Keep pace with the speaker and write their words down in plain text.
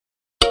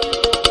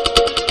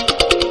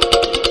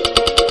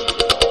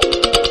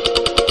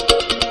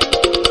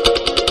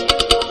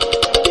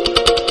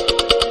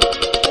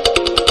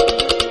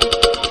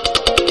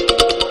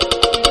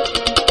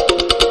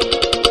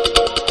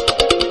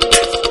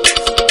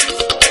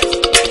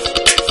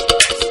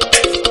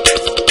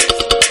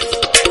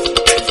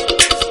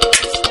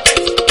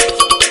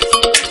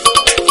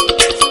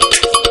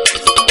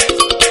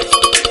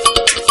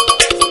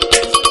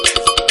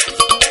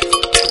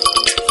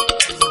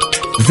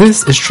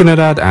This is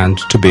Trinidad and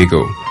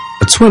Tobago,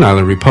 a twin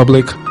island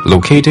republic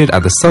located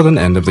at the southern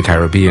end of the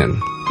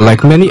Caribbean.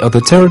 Like many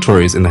other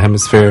territories in the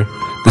hemisphere,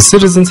 the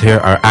citizens here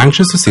are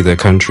anxious to see their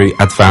country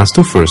advance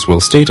to first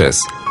world status,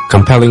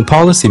 compelling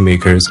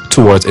policymakers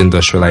towards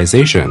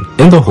industrialization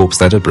in the hopes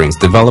that it brings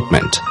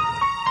development.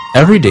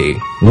 Every day,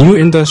 new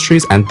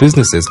industries and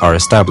businesses are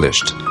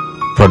established,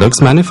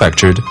 products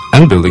manufactured,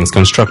 and buildings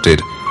constructed.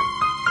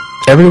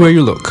 Everywhere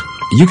you look,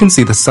 you can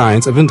see the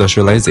signs of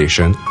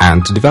industrialization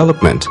and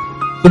development.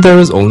 But there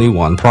is only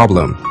one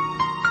problem.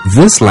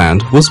 This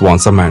land was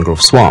once a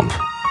mangrove swamp.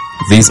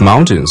 These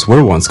mountains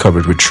were once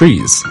covered with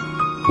trees.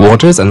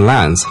 Waters and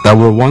lands that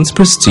were once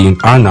pristine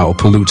are now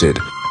polluted.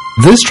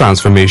 This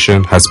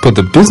transformation has put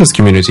the business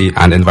community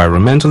and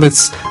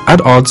environmentalists at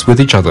odds with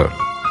each other.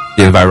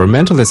 The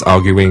environmentalists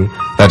arguing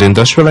that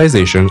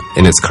industrialization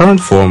in its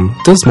current form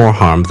does more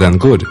harm than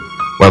good,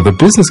 while the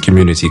business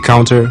community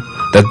counter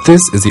that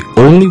this is the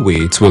only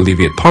way to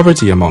alleviate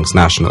poverty amongst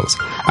nationals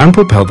and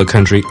propel the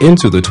country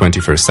into the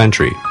 21st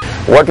century.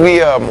 What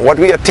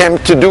we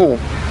attempt to do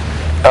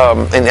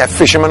in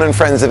Fishermen and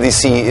Friends of the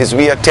Sea is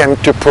we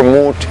attempt to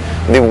promote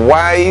the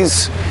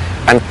wise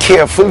and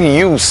careful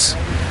use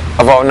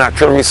of our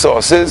natural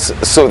resources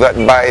so that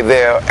by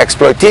their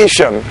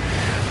exploitation,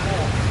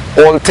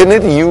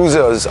 alternate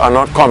users are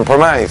not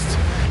compromised.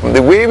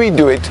 The way we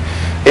do it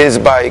is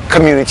by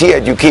community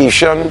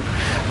education,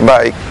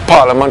 by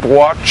Parliament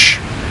Watch,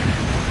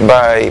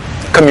 by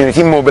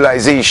community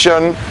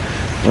mobilization,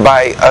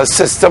 by a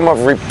system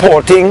of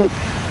reporting,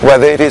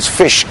 whether it is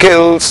fish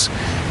kills,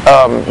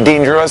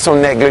 dangerous or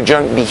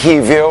negligent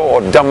behavior or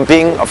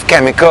dumping of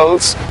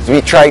chemicals. We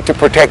try to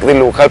protect the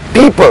local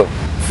people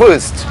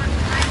first,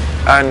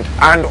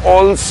 and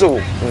also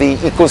the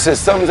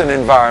ecosystems and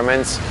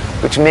environments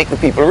which make the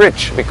people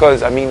rich.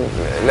 Because, I mean,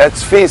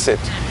 let's face it,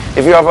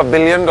 if you have $1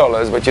 billion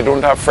but you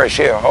don't have fresh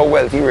air, how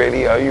wealthy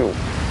really are you?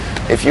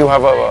 If you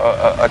have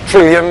a $1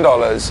 trillion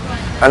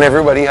and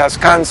everybody has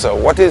cancer,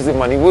 what is the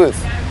money worth?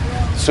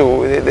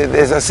 So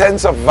there's a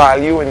sense of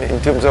value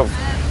in terms of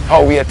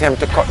how we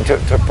attempt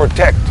to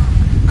protect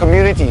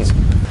communities.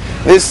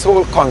 This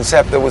whole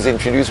concept that was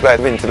introduced by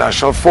the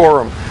International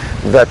Forum,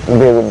 that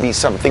there will be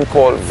something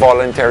called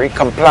voluntary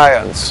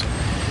compliance,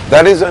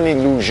 that is an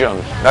illusion.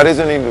 That is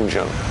an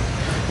illusion.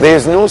 There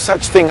is no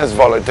such thing as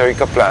voluntary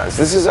compliance.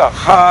 This is a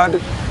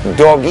hard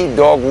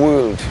dog-eat-dog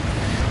world.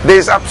 There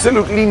is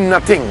absolutely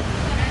nothing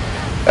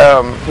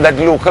that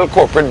local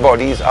corporate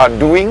bodies are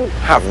doing,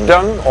 have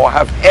done, or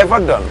have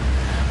ever done,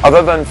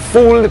 other than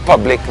fool the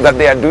public that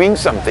they are doing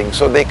something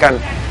so they can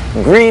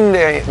green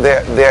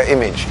their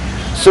image.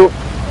 So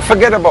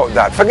forget about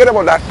that. Forget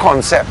about that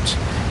concept.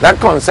 That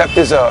concept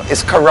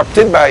is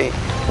corrupted by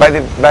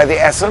the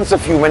essence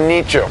of human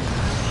nature.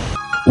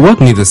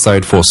 What neither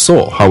side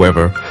foresaw,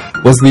 however,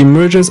 was the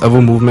emergence of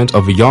a movement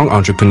of young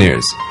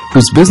entrepreneurs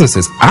whose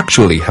businesses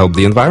actually help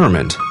the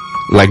environment,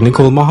 like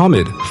Nicole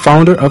Mohammed,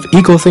 founder of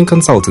EcoThink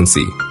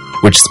Consultancy,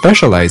 which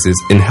specializes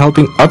in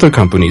helping other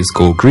companies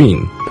go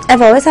green.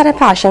 I've always had a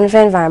passion for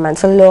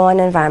environmental law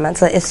and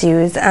environmental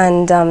issues,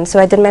 and so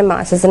I did my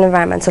master's in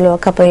environmental law a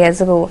couple of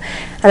years ago,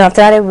 and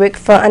after that I worked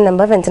for a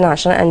number of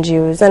international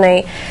NGOs, and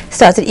I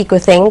started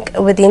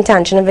EcoThink with the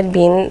intention of it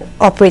being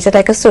operated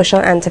like a social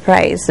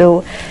enterprise.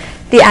 So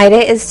the idea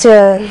is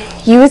to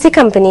use the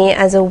company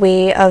as a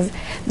way of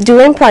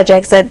doing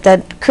projects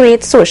that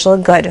create social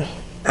good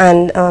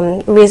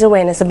and raise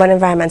awareness about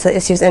environmental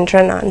issues in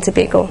Trinidad and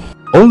Tobago.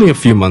 Only a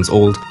few months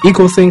old,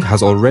 EcoThink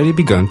has already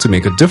begun to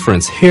make a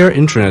difference here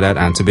in Trinidad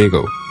and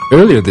Tobago.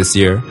 Earlier this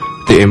year,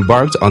 they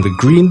embarked on the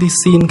Green the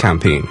Scene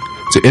campaign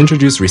to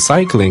introduce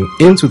recycling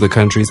into the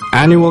country's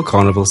annual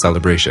carnival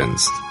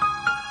celebrations.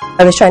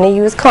 I was trying to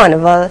use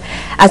Carnival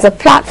as a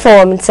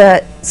platform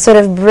to sort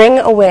of bring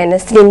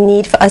awareness to the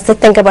need for us to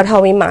think about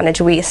how we manage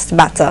waste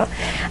better.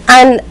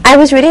 And I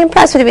was really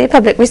impressed with the way the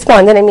public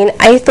responded. I mean,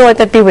 I thought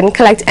that they wouldn't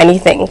collect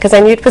anything because I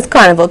knew it was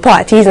carnival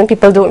parties and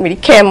people don't really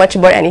care much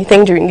about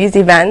anything during these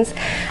events.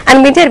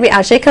 And we did. We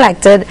actually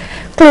collected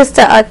close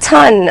to a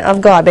ton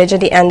of garbage at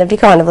the end of the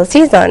carnival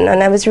season,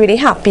 and I was really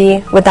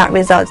happy with that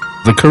result.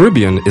 The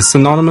Caribbean is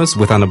synonymous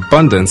with an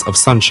abundance of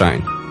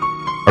sunshine,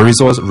 a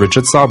resource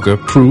Richard Sabga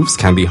proves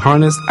can be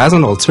harnessed as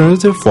an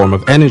alternative form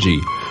of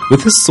energy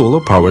with his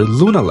solar-powered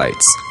lunar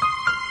lights.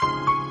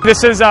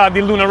 This is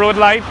the Lunar Road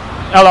Light,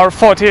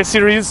 LR40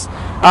 series.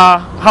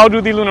 How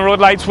do the Lunar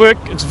Road Lights work?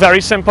 It's very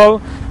simple.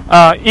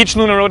 Each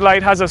Lunar Road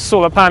Light has a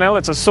solar panel.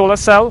 It's a solar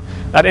cell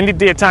that in the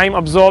daytime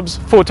absorbs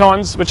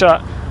photons, which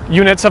are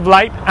units of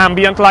light,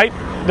 ambient light.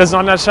 Does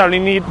not necessarily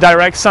need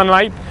direct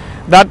sunlight.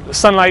 That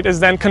sunlight is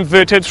then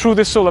converted through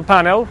the solar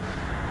panel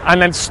and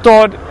then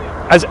stored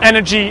as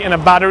energy in a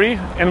battery,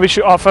 in which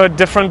you offer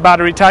different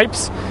battery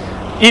types.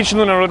 Each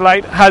lunar road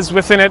light has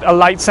within it a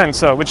light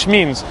sensor, which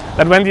means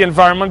that when the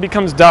environment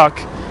becomes dark,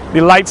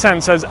 the light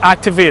sensors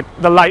activate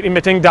the light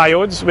emitting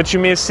diodes, which you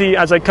may see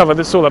as I cover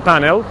the solar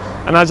panel,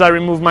 and as I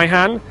remove my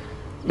hand,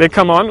 they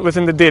come on.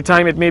 Within the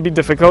daytime it may be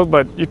difficult,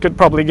 but you could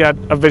probably get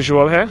a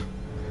visual here.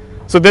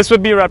 So this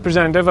would be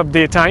representative of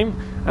daytime,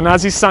 and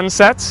as the sun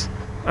sets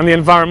and the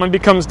environment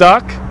becomes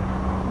dark,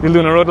 the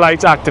Lunar Road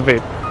lights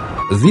activate.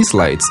 These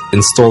lights,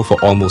 installed for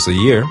almost a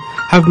year,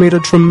 have made a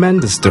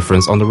tremendous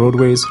difference on the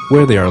roadways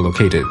where they are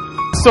located.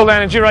 Solar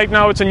energy right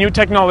now, it's a new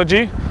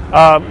technology.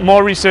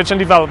 More research and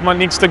development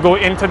needs to go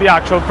into the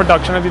actual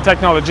production of the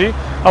technology.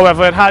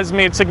 However, it has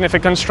made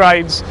significant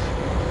strides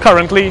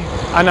currently,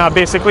 and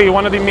basically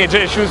one of the major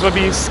issues would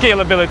be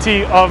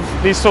scalability of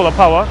the solar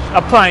power,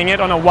 applying it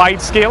on a wide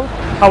scale.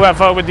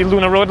 However, with the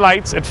Lunar Road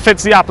lights, it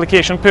fits the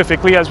application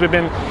perfectly as we've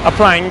been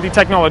applying the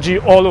technology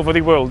all over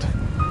the world.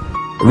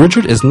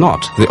 Richard is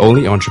not the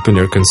only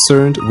entrepreneur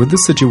concerned with the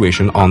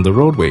situation on the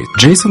roadway.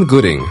 Jason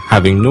Gooding,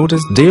 having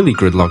noticed daily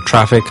gridlock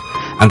traffic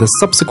and the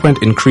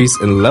subsequent increase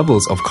in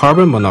levels of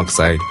carbon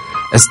monoxide,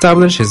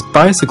 established his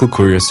bicycle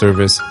courier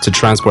service to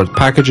transport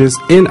packages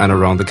in and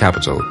around the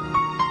capital.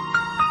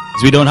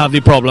 We don't have the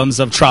problems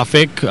of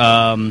traffic.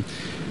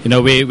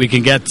 We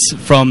can get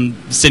from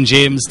St.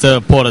 James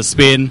to Port of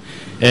Spain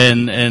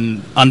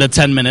in under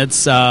 10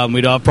 minutes.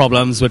 We don't have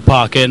problems with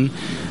parking,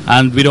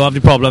 and we don't have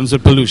the problems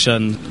with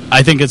pollution.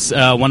 I think it's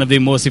one of the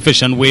most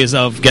efficient ways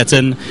of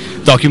getting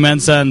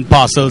documents and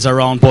parcels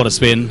around Port of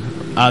Spain,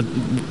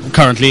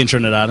 currently in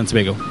Trinidad and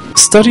Tobago.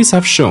 Studies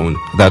have shown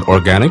that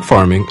organic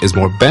farming is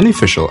more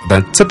beneficial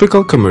than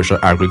typical commercial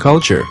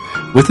agriculture,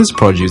 with its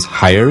produce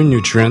higher in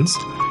nutrients,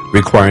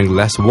 requiring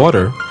less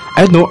water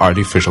and no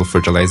artificial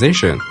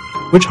fertilization,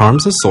 which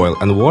harms the soil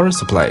and water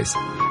supplies,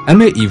 and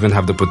may even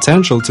have the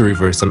potential to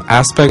reverse some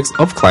aspects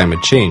of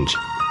climate change.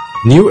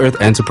 New Earth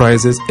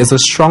Enterprises is a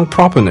strong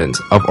proponent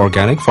of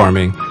organic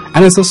farming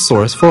and is a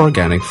source for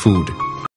organic food.